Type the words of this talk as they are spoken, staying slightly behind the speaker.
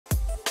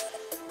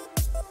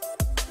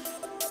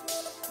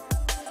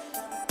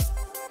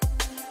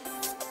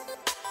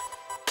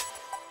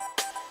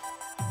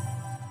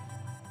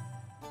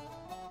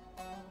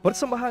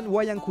Persembahan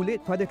wayang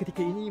kulit pada ketika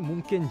ini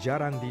mungkin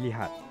jarang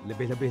dilihat,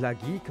 lebih-lebih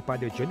lagi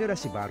kepada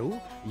generasi baru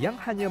yang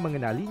hanya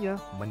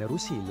mengenalinya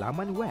menerusi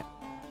laman web.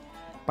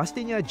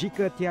 Pastinya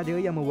jika tiada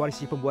yang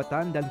mewarisi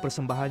pembuatan dan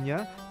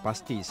persembahannya,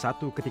 pasti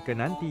satu ketika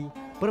nanti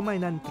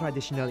permainan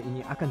tradisional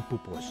ini akan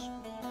pupus.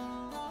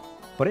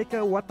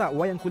 Pereka watak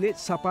wayang kulit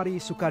Sapari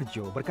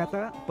Sukarjo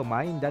berkata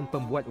pemain dan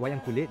pembuat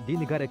wayang kulit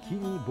di negara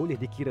kini boleh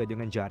dikira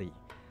dengan jari.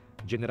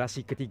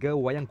 Generasi ketiga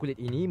wayang kulit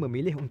ini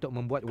memilih untuk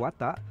membuat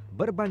watak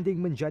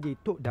berbanding menjadi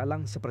tok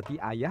dalang seperti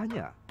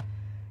ayahnya.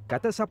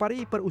 Kata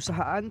Sapari,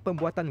 perusahaan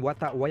pembuatan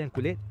watak wayang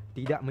kulit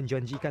tidak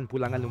menjanjikan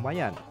pulangan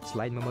lumayan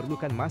selain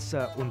memerlukan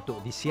masa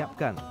untuk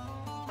disiapkan.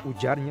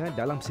 Ujarnya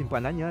dalam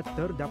simpanannya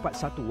terdapat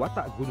satu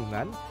watak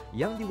gunungan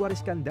yang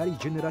diwariskan dari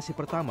generasi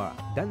pertama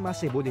dan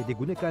masih boleh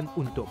digunakan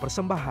untuk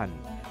persembahan.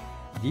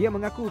 Dia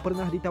mengaku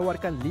pernah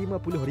ditawarkan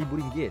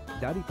RM50,000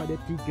 daripada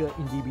 3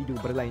 individu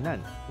berlainan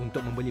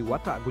untuk membeli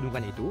watak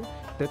gunungan itu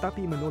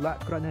tetapi menolak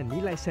kerana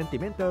nilai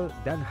sentimental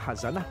dan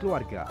khazanah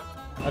keluarga.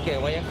 Okey,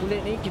 wayang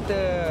kulit ni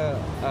kita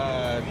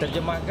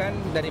terjemahkan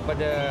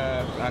daripada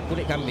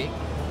kulit kambing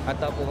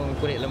ataupun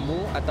kulit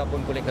lembu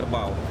ataupun kulit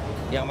kerbau.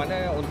 Yang mana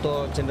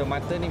untuk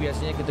cenderamata ni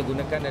biasanya kita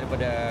gunakan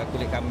daripada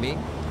kulit kambing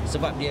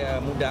sebab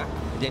dia mudah,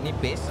 dia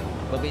nipis,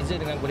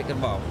 berbeza dengan kulit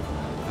kerbau.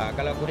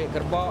 Kalau kulit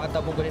kerbau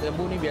ataupun kulit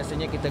lembu ni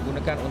biasanya kita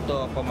gunakan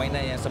untuk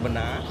permainan yang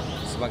sebenar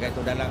sebagai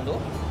tok dalang tu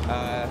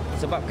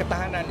sebab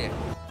ketahanan dia.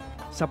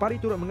 Sapari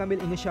turut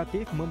mengambil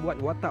inisiatif membuat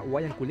watak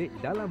wayang kulit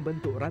dalam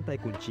bentuk rantai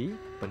kunci,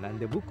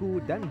 penanda buku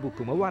dan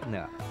buku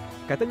mewarna.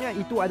 Katanya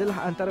itu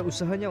adalah antara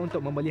usahanya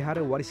untuk memelihara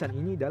warisan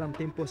ini dalam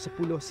tempoh 10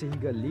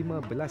 sehingga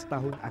 15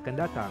 tahun akan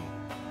datang.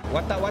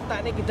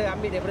 Watak-watak ni kita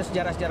ambil daripada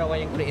sejarah-sejarah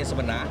wayang kulit yang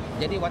sebenar.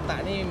 Jadi watak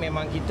ni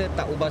memang kita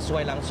tak ubah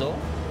suai langsung.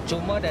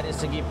 Cuma dari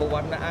segi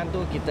pewarnaan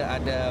tu kita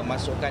ada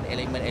masukkan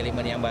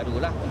elemen-elemen yang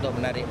barulah untuk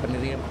menarik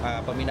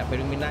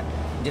peminat-peminat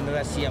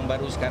generasi yang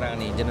baru sekarang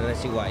ni,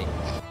 generasi Y.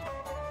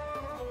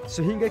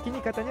 Sehingga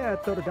kini katanya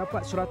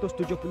terdapat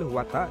 170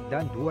 watak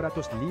dan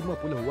 250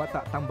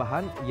 watak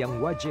tambahan yang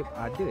wajib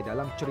ada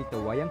dalam cerita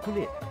wayang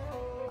kulit.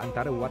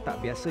 Antara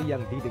watak biasa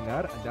yang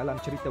didengar dalam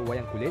cerita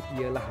wayang kulit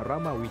ialah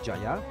Rama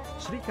Wijaya,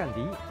 Sri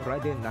Kandi,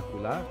 Raden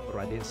Nakula,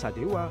 Raden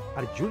Sadewa,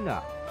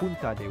 Arjuna,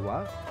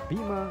 Puntadewa,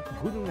 Bima,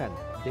 Gunungan,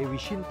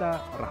 Dewi Shinta,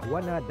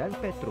 Rahwana dan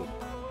Petruk.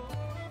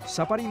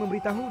 Sapari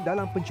memberitahu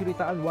dalam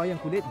penceritaan wayang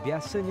kulit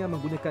biasanya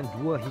menggunakan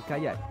dua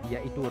hikayat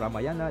iaitu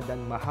Ramayana dan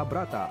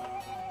Mahabharata.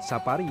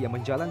 Sapari yang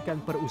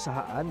menjalankan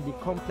perusahaan di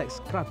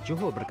Kompleks Kraf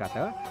Johor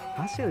berkata,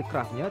 hasil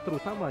krafnya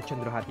terutama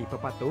cenderahati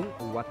pepatung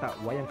watak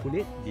wayang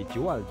kulit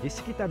dijual di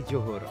sekitar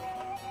Johor.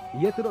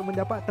 Ia turut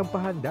mendapat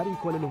tempahan dari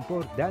Kuala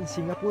Lumpur dan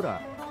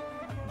Singapura.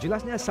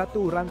 Jelasnya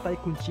satu rantai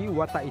kunci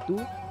watak itu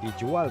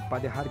dijual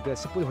pada harga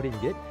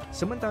RM10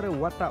 sementara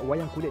watak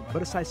wayang kulit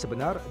bersaiz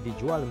sebenar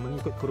dijual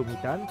mengikut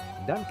kerumitan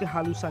dan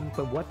kehalusan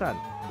pembuatan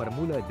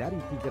bermula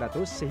dari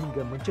 300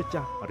 sehingga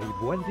mencecah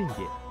ribuan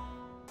ringgit.